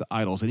sacrificed to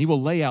idols. And he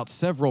will lay out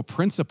several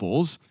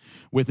principles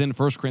within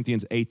 1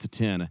 Corinthians 8 to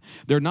 10.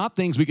 They're not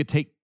things we could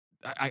take,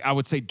 I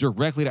would say,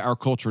 directly to our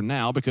culture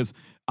now, because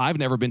I've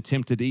never been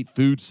tempted to eat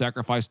food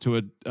sacrificed to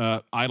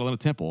an idol in a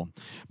temple.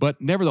 But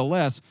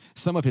nevertheless,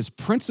 some of his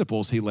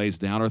principles he lays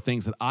down are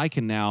things that I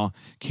can now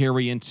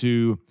carry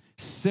into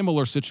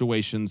similar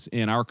situations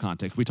in our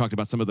context. We talked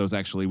about some of those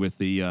actually with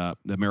the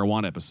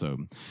marijuana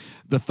episode.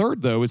 The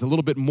third, though, is a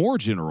little bit more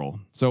general.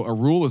 So a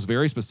rule is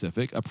very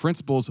specific. A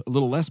principle is a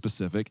little less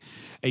specific.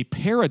 A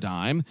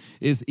paradigm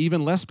is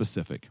even less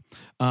specific.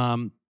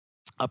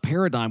 A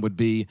paradigm would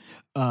be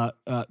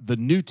the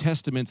New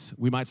Testament's,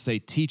 we might say,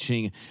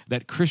 teaching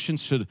that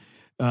Christians should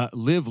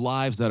live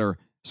lives that are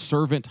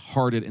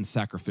servant-hearted and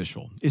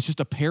sacrificial. It's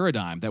just a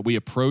paradigm that we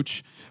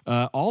approach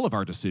all of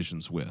our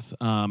decisions with,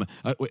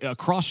 a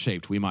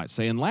cross-shaped, we might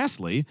say. And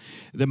lastly,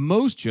 the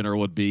most general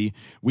would be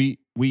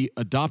we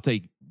adopt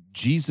a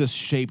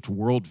Jesus-shaped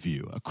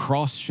worldview, a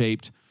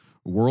cross-shaped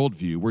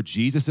worldview where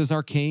Jesus is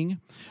our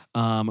king,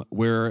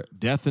 where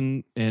death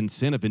and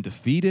sin have been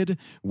defeated,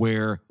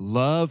 where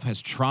love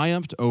has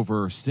triumphed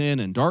over sin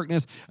and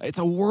darkness. It's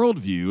a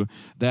worldview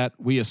that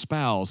we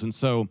espouse. And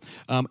so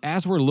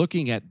as we're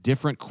looking at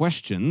different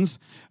questions,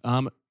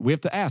 we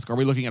have to ask, are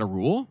we looking at a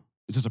rule?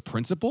 Is this a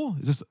principle?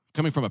 Is this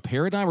coming from a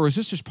paradigm? Or is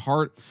this just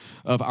part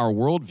of our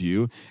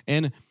worldview?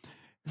 And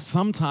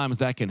sometimes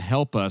that can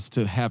help us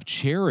to have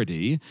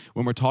charity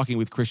when we're talking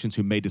with Christians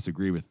who may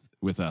disagree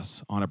with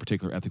us on a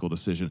particular ethical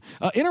decision.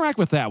 Interact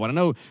with that one. I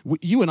know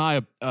you and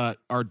I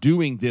are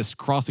doing this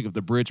crossing of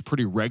the bridge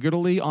pretty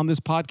regularly on this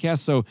podcast.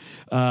 So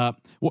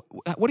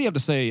what do you have to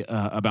say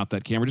about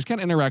that, Cameron? Just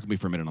kind of interact with me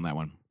for a minute on that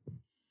one.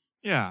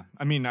 Yeah,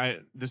 I mean,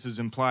 this is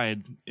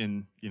implied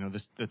in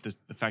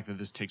the fact that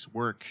this takes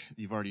work.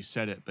 You've already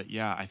said it, but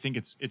yeah, I think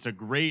it's a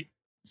great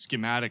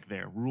schematic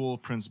there: rule,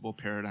 principle,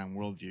 paradigm,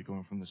 worldview,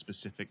 going from the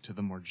specific to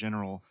the more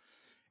general.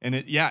 And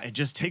it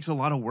just takes a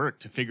lot of work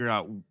to figure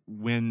out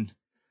when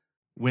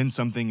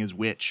something is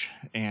which,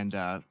 and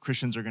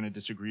Christians are going to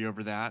disagree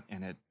over that,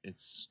 and it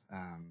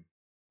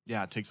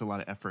takes a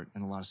lot of effort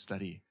and a lot of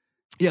study.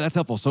 Yeah, that's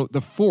helpful. So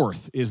the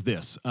fourth is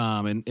this,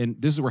 and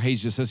this is where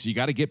Hayes just says you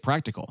got to get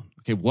practical.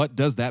 Okay, what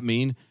does that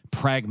mean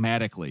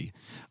pragmatically?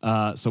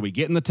 So we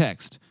get in the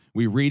text,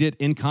 we read it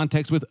in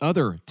context with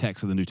other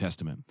texts of the New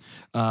Testament.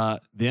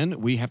 Then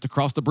we have to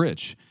cross the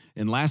bridge,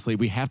 and lastly,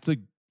 we have to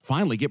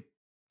finally get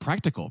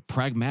practical,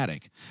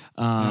 pragmatic.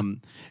 And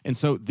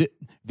so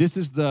this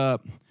is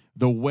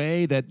the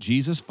way that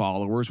Jesus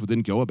followers would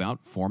then go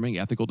about forming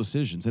ethical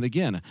decisions. And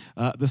again,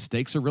 the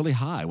stakes are really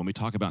high when we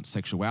talk about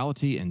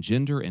sexuality and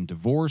gender and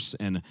divorce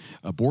and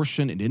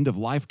abortion and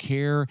end-of-life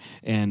care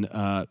and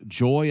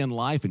joy in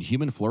life and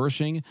human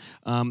flourishing.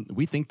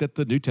 We think that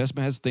the New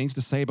Testament has things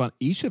to say about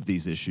each of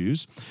these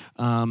issues.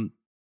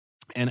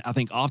 And I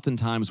think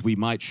oftentimes we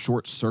might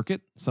short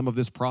circuit some of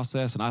this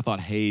process. And I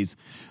thought Hayes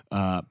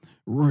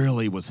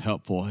really was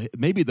helpful.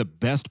 Maybe the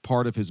best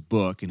part of his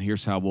book, and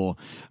here's how we'll,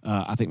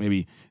 I think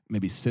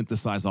maybe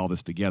synthesize all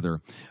this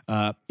together.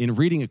 In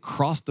reading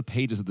across the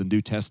pages of the New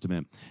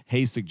Testament,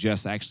 Hayes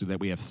suggests actually that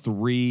we have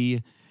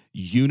three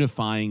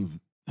unifying,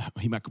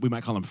 we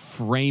might call them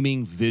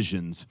framing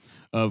visions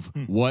of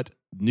what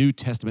New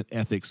Testament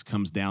ethics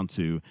comes down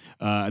to.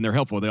 And they're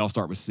helpful. They all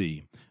start with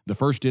C. The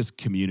first is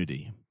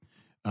community.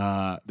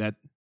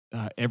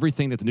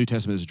 Everything that the New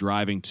Testament is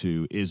driving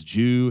to is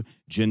Jew,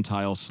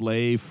 Gentile,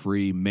 slave,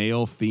 free,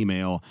 male,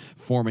 female,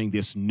 forming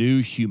this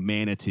new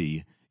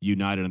humanity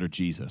united under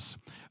Jesus.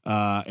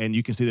 And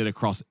you can see that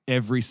across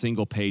every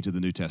single page of the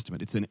New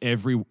Testament. It's in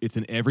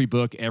every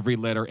book, every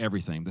letter,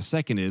 everything. The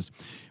second is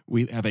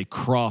we have a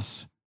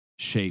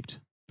cross-shaped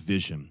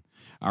vision.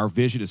 Our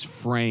vision is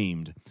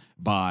framed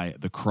by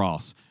the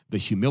cross. The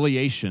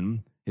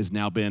humiliation has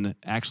now been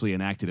actually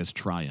enacted as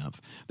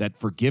triumph, that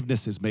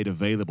forgiveness is made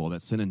available,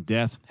 that sin and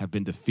death have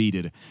been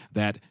defeated,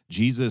 that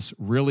Jesus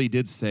really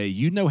did say,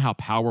 you know how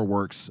power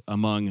works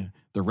among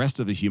the rest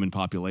of the human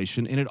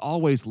population, and it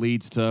always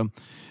leads to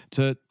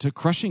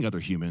crushing other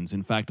humans.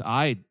 In fact,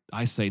 I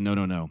say,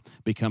 no,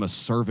 become a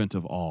servant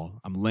of all.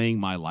 I'm laying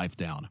my life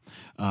down.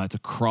 It's a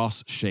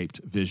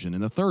cross-shaped vision.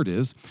 And the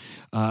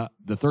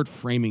third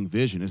framing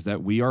vision is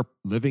that we are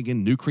living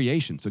in new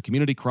creation. So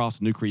community cross,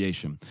 new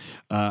creation.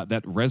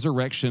 The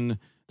resurrection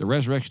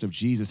of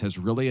Jesus has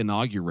really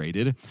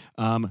inaugurated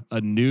a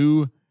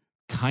new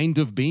kind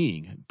of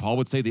being. Paul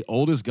would say the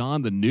old is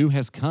gone, the new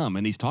has come.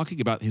 And he's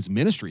talking about his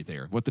ministry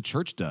there, what the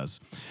church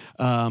does.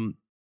 And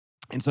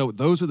so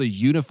those are the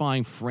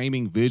unifying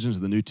framing visions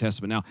of the New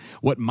Testament. Now,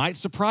 what might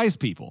surprise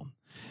people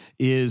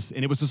is,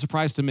 and it was a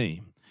surprise to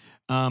me,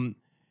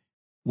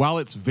 while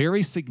it's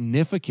very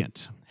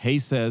significant,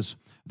 Hayes says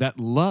that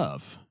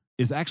love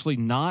is actually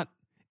not,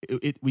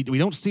 we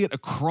don't see it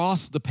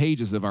across the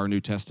pages of our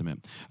New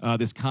Testament,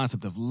 this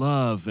concept of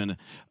love. And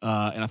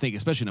I think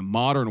especially in a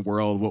modern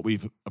world, what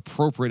we've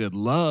appropriated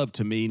love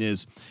to mean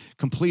is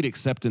complete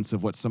acceptance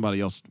of what somebody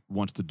else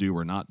wants to do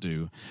or not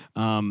do,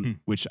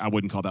 which I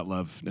wouldn't call that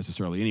love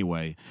necessarily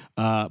anyway.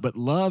 But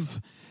love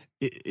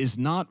is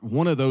not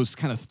one of those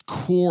kind of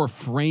core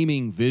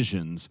framing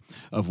visions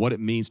of what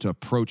it means to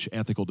approach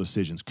ethical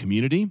decisions.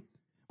 Community,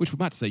 which we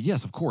might say,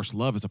 yes, of course,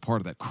 love is a part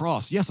of that.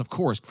 Cross, yes, of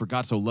course, for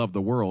God so loved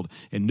the world.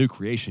 And new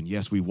creation,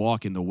 yes, we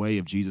walk in the way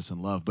of Jesus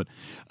in love, but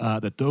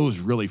that those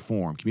really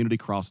form, community,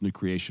 cross, new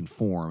creation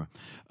form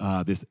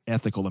this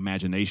ethical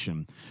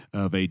imagination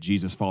of a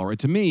Jesus follower. And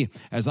to me,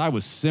 as I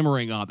was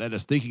simmering on that,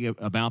 as thinking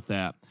about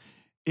that,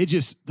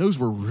 those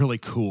were really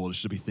cool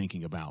just to be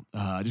thinking about,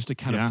 just to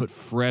kind of put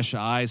fresh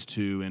eyes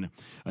to and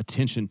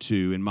attention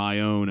to in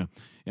my own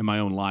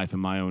life, in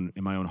my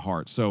own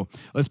heart. So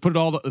let's put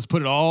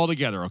it all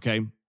together, okay?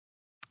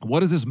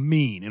 What does this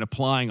mean in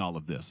applying all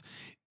of this?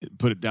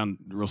 Put it down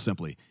real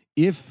simply.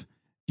 If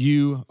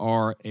you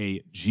are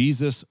a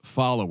Jesus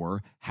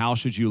follower, how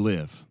should you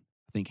live?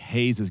 I think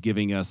Hayes is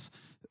giving us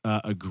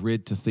a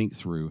grid to think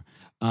through.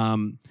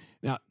 Now,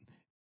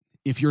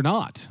 if you're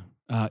not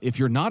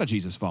a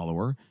Jesus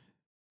follower,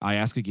 I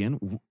ask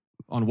again,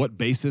 on what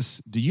basis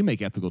do you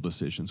make ethical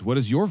decisions? What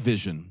is your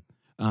vision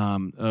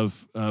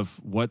of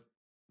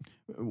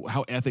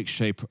how ethics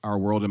shape our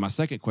world? And my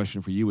second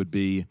question for you would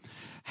be,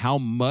 how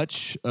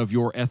much of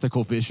your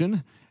ethical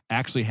vision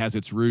actually has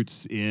its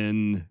roots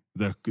in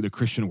the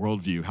Christian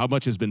worldview? How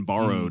much has been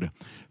borrowed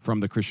from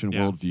the Christian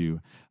worldview?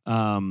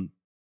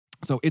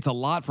 So it's a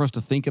lot for us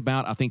to think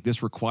about. I think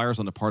this requires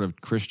on the part of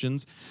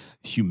Christians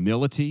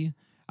humility.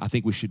 I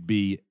think we should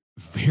be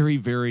very,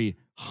 very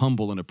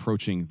humble in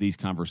approaching these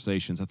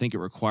conversations. I think it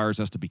requires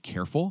us to be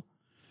careful,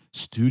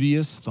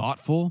 studious,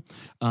 thoughtful,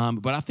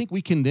 but I think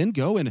we can then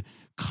go and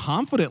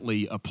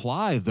confidently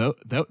apply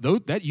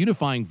that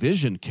unifying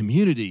vision,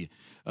 community,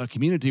 a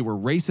community where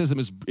racism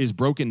is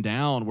broken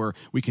down, where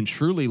we can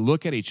truly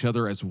look at each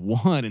other as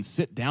one and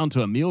sit down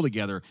to a meal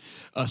together,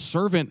 a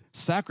servant,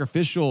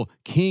 sacrificial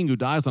king who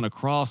dies on a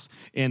cross,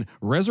 and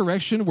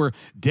resurrection where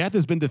death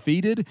has been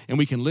defeated, and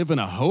we can live in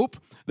a hope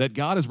that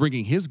God is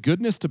bringing his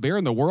goodness to bear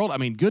in the world. I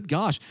mean, good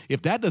gosh,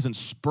 if that doesn't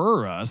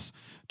spur us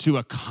to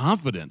a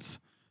confidence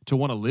to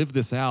want to live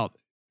this out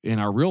in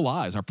our real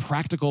lives, our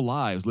practical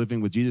lives,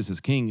 living with Jesus as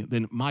King,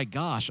 then my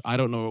gosh, I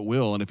don't know what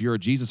will. And if you're a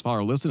Jesus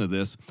follower, listen to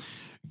this.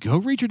 Go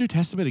read your New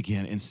Testament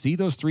again and see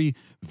those three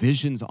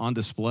visions on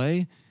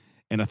display,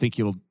 and I think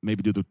you'll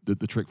maybe do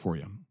the trick for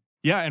you.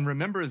 Yeah, and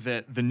remember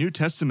that the New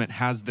Testament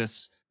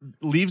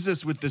leaves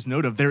us with this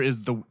note of there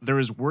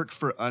is work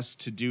for us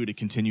to do to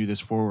continue this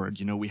forward.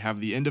 You know, we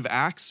have the end of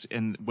Acts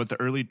and what the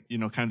early,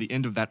 kind of the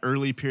end of that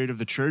early period of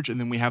the church, and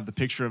then we have the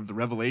picture of the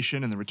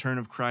Revelation and the return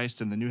of Christ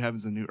and the new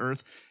heavens and new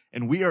earth.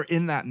 And we are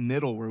in that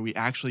middle where we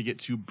actually get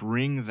to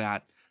bring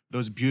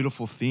those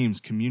beautiful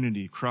themes,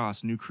 community,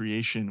 cross, new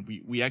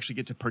creation. We actually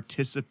get to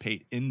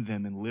participate in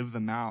them and live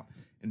them out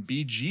and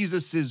be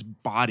Jesus's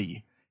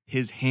body,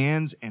 his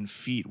hands and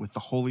feet with the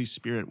Holy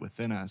Spirit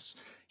within us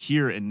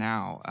here and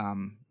now.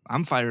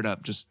 I'm fired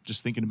up just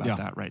thinking about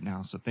that right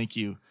now. So thank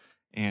you.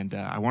 And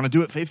I want to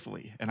do it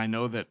faithfully. And I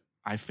know that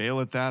I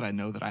fail at that. I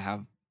know that I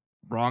have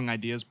wrong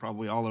ideas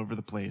probably all over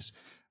the place.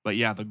 But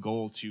yeah, the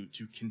goal to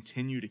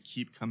continue to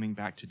keep coming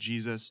back to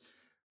Jesus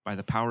by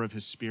the power of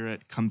his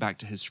Spirit, come back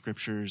to his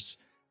scriptures,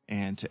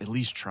 and to at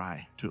least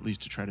try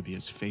to be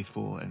as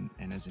faithful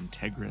and as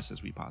integrous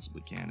as we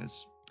possibly can.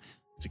 It's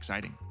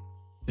exciting.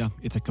 Yeah,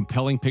 it's a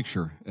compelling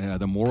picture,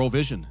 the moral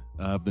vision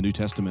of the New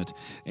Testament,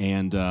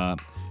 and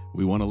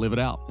we want to live it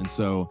out. And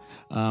so,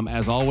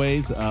 as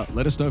always,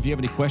 let us know if you have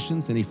any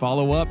questions, any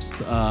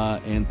follow-ups,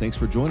 and thanks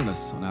for joining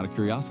us on Out of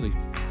Curiosity.